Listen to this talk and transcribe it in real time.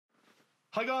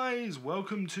Hi guys,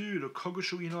 welcome to the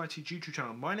Coggeshall United YouTube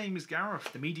channel. My name is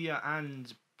Gareth, the media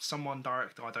and someone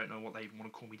director. I don't know what they even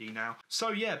want to call me now. So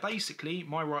yeah, basically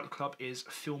my role at the club is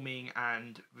filming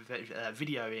and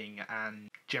videoing and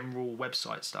general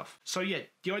website stuff. So yeah,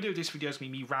 the idea of this video is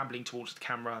going to be me rambling towards the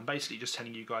camera and basically just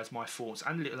telling you guys my thoughts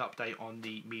and a little update on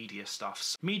the media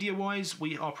stuffs. Media wise,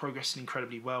 we are progressing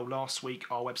incredibly well. Last week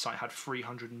our website had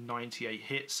 398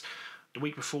 hits. The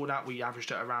week before that, we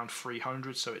averaged at around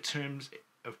 300. So in terms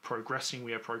of progressing,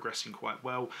 we are progressing quite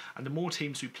well. And the more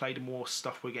teams who play, the more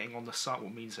stuff we're getting on the site,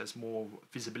 what means there's more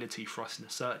visibility for us in the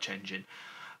search engine.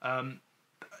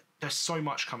 There's so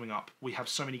much coming up. We have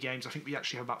so many games. I think we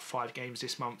actually have about 5 games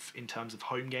this month in terms of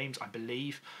home games, I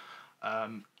believe.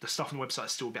 The stuff on the website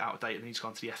is still a bit out of date. I need to go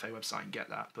onto the FA website and get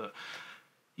that. But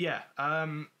yeah,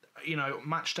 you know,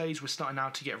 match days, we're starting now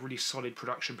to get a really solid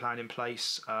production plan in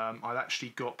place. I've actually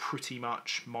got pretty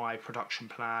much my production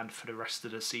plan for the rest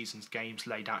of the season's games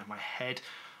laid out in my head.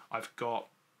 I've got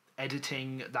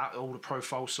editing, that all the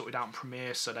profiles sorted out in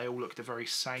Premiere, so they all look the very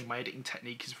same. My editing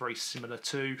technique is very similar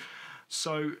too.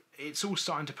 So it's all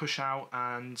starting to push out,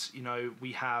 and you know,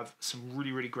 we have some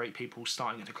really great people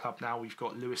starting at the club now. We've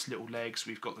got Lewis Littlelegs,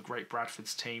 we've got the great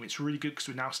Bradford's team. It's really good because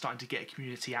we're now starting to get a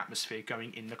community atmosphere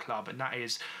going in the club, and that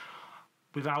is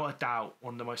without a doubt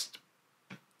one of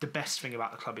the best thing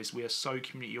about the club is we are so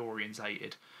community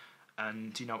orientated.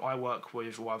 And you know, I've worked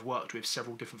with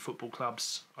several different football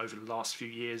clubs over the last few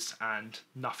years, and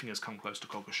nothing has come close to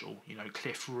Coggeshall. You know,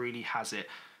 Cliff really has it.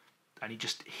 And he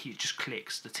just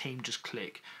clicks. The team just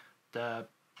click. The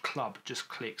club just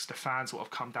clicks. The fans that have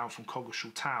come down from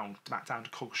Coggeshall Town back down to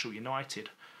Coggeshall United.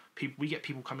 We get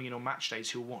people coming in on match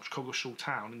days who will watch Coggeshall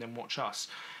Town and then watch us.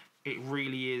 It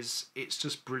really is. It's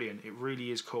just brilliant. It really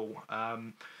is cool.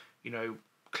 You know,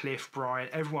 Cliff, Brian,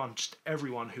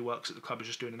 everyone who works at the club is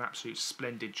just doing an absolute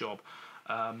splendid job.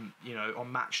 You know,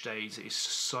 on match days it's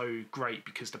so great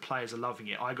because the players are loving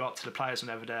it. I go up to the players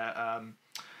whenever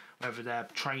they're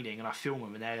training and I film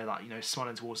them and they're like, you know,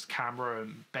 smiling towards the camera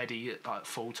and Betty like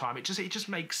full time. It just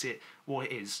makes it what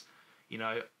it is. You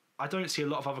know, I don't see a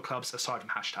lot of other clubs aside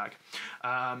from hashtag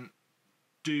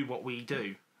do what we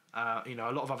do. You know,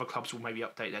 a lot of other clubs will maybe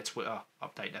update their Twitter,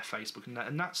 update their Facebook,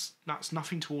 and that's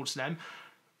nothing towards them.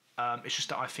 It's just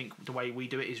that I think the way we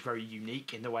do it is very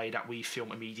unique in the way that we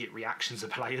film immediate reactions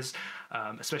of players,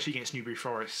 especially against Newbury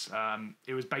Forest.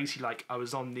 It was basically like I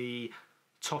was on the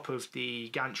top of the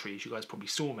gantry, as you guys probably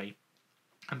saw me,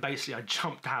 and basically I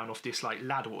jumped down off this like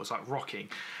ladder what was like rocking,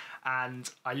 and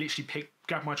I literally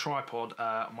grabbed my tripod,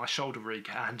 my shoulder rig,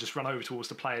 and just ran over towards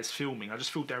the players filming. I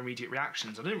just filmed their immediate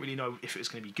reactions. I didn't really know if it was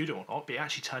going to be good or not, but it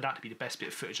actually turned out to be the best bit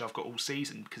of footage I've got all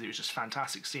season because it was just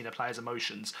fantastic seeing the players'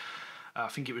 emotions. I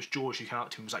think it was George who came up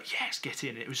to him and was like, "Yes, get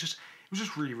in." It was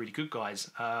just really good,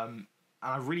 guys. And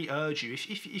I really urge you,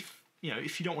 if you know,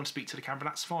 if you don't want to speak to the camera,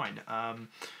 that's fine.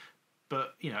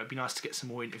 But you know, it'd be nice to get some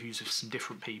more interviews with some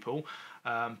different people.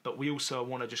 But we also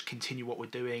want to just continue what we're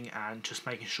doing and just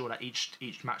making sure that each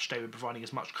match day we're providing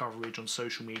as much coverage on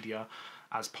social media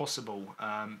as possible.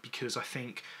 Because I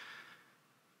think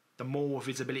the more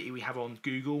visibility we have on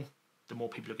Google, the more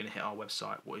people are going to hit our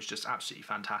website, what is just absolutely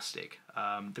fantastic.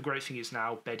 The great thing is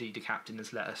now Beddy, the captain,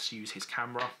 has let us use his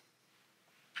camera,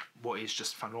 what is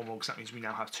just phenomenal because that means we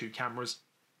now have 2 cameras.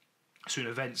 So in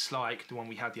events like the one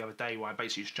we had the other day where I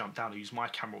basically just jumped down and used my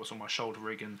camera, what was on my shoulder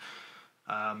rig, and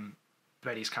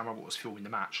Betty's camera, what was filming the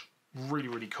match.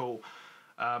 Really cool.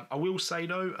 I will say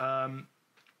though,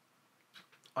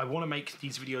 I want to make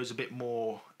these videos a bit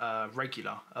more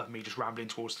regular of me just rambling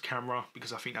towards the camera,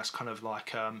 because I think that's kind of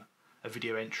like a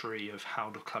video entry of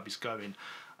how the club is going.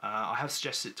 I have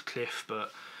suggested it to Cliff,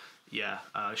 but yeah,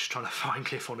 just trying to find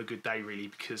Cliff on a good day really,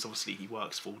 because obviously he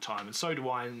works full time and so do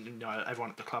I, and you know,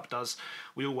 everyone at the club does.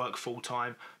 We all work full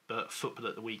time, but football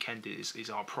at the weekend is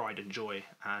our pride and joy,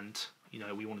 and you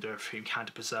know, we want to do everything we can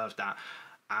to preserve that.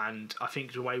 And I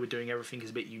think the way we're doing everything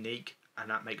is a bit unique, and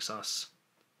that makes us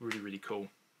really cool.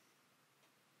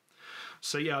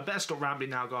 So yeah, I better stop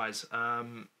rambling now, guys.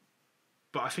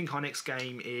 But I think our next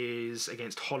game is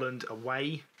against Holland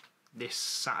away this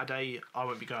Saturday. I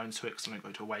won't be going to it because I don't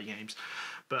go to away games.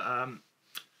 But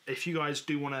if you guys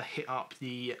do want to hit up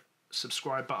the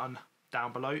subscribe button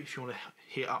down below, if you want to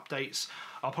hear updates,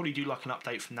 I'll probably do like an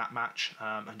update from that match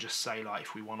and just say like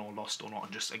if we won or lost or not,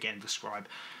 and just again describe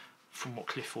from what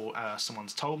Cliff or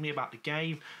someone's told me about the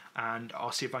game, and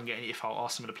I'll see if I can get if I'll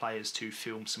ask some of the players to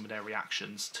film some of their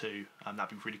reactions too.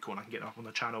 That'd be really cool, and I can get them up on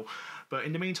the channel. But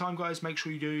in the meantime, guys, make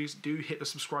sure you do hit the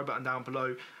subscribe button down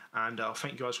below, and I'll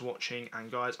thank you guys for watching.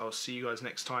 And guys, I'll see you guys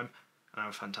next time, and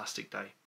have a fantastic day.